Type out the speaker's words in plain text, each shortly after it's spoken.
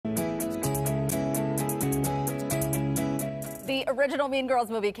The original Mean Girls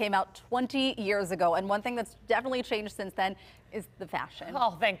movie came out 20 years ago, and one thing that's definitely changed since then is the fashion.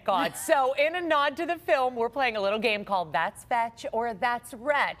 Oh, thank God. So, in a nod to the film, we're playing a little game called That's Fetch or That's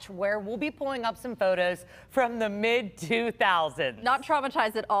Retch, where we'll be pulling up some photos from the mid-2000s. Not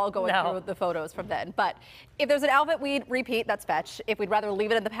traumatized at all going through the photos from then, but if there's an outfit we'd repeat, that's Fetch. If we'd rather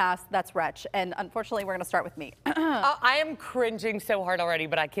leave it in the past, that's Retch. And unfortunately, we're going to start with me. I am cringing so hard already,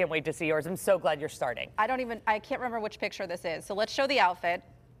 but I can't wait to see yours. I'm so glad you're starting. I can't remember which picture this is. So let's show the outfit.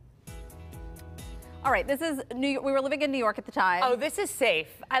 All right, this is New York. We were living in New York at the time. Oh, this is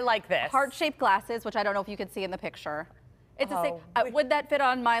safe. I like this. Heart-shaped glasses, which I don't know if you can see in the picture. It's a safe. Would that fit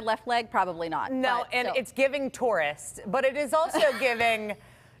on my left leg? Probably not. No, and it's giving tourist, but it is also giving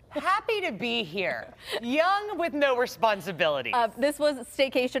happy to be here. Young with no responsibilities. This was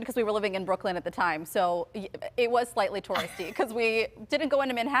staycation because we were living in Brooklyn at the time, so it was slightly touristy because we didn't go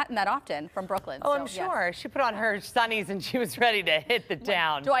into Manhattan that often from Brooklyn. Oh, so, I'm sure. Yes. She put on her sunnies and she was ready to hit the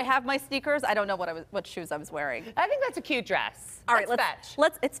town. Do I have my sneakers? I don't know what shoes I was wearing. I think that's a cute dress. All right,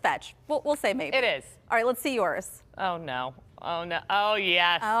 it's Fetch. We'll say maybe. It is. All right, let's see yours. Oh, no. Oh, no. Oh,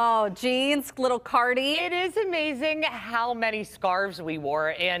 yes. Oh, jeans, little cardi. It is amazing how many scarves we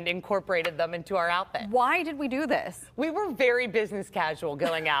wore and incorporated them into our outfit. Why did we do this? We were very business casual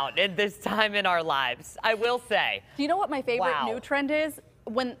going out at this time in our lives, I will say. Do you know what my favorite new trend is?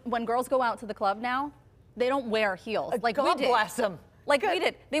 When girls go out to the club now, they don't wear heels like we did. God bless them. Like we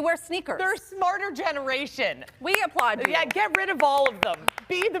did. They wear sneakers. They're a smarter generation. We applaud you. Yeah, get rid of all of them.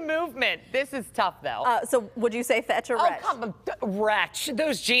 Be the movement. This is tough, though. So would you say Fetch or Retch? Oh, come on. Retch.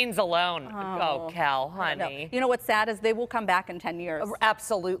 Those jeans alone. Oh, Cal, honey. You know what's sad is they will come back in 10 years.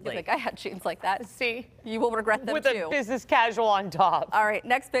 Absolutely. Like, I had jeans like that. See? You will regret them, with too. With a business casual on top. All right,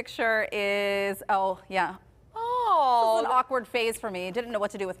 next picture is, oh, yeah. Oh. This was an awkward phase for me. Didn't know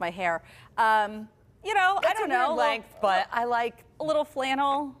what to do with my hair. You know, That's I don't know. Length, but I like a little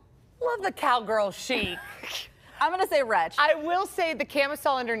flannel. Love the cowgirl chic. I'm gonna say Retch. I will say the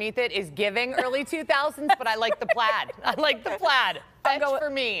camisole underneath it is giving early 2000s, but I like the plaid. I like the plaid. Fetch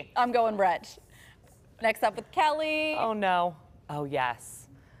for me. I'm going Retch. Next up with Kelly. Oh no. Oh yes.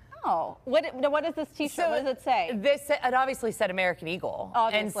 Oh, what is this T-shirt? So what does it say? It obviously said American Eagle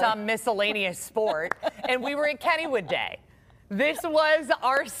and some miscellaneous sport, and we were at Kennywood Day. This was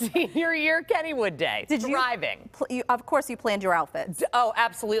our senior year Kennywood Day. Thriving. Of course you planned your outfits. Oh,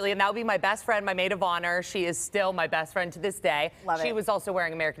 absolutely. And that would be my best friend, my maid of honor. She is still my best friend to this day. Love it. She was also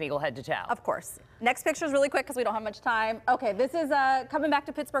wearing American Eagle head to toe. Of course. Next picture is really quick because we don't have much time. Okay, this is coming back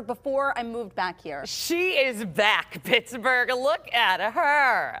to Pittsburgh before I moved back here. She is back, Pittsburgh. Look at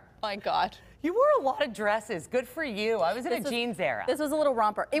her. My God. You wore a lot of dresses. Good for you. I was in a jeans era. This was a little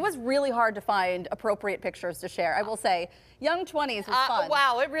romper. It was really hard to find appropriate pictures to share. I will say, young 20s was fun.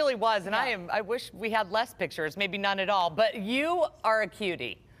 Wow, it really was. And I wish we had less pictures, maybe none at all. But you are a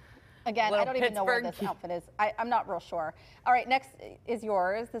cutie. Again, I don't even know where this outfit is. I'm not real sure. All right, next is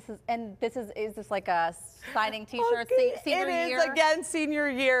yours. Is this like a signing T-shirt? Senior year? It is, again, senior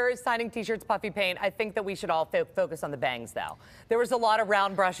year, signing T-shirts, puffy paint. I think that we should all focus on the bangs, though. There was a lot of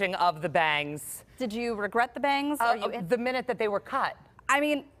round brushing of the bangs. Did you regret the bangs? The minute that they were cut. I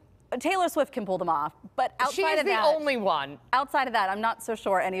mean, Taylor Swift can pull them off, but outside of that, she is the only one. Outside of that, I'm not so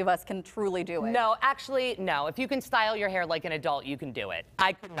sure any of us can truly do it. No, actually, no. If you can style your hair like an adult, you can do it.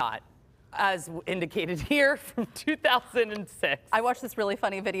 I could not, as indicated here from 2006. I watched this really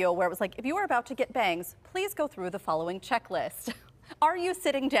funny video where it was like, if you are about to get bangs, please go through the following checklist. Are you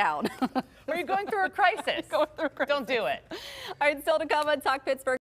sitting down? Are you going through a crisis? Going through a crisis. Don't do it. All right, still to come on Talk Pittsburgh.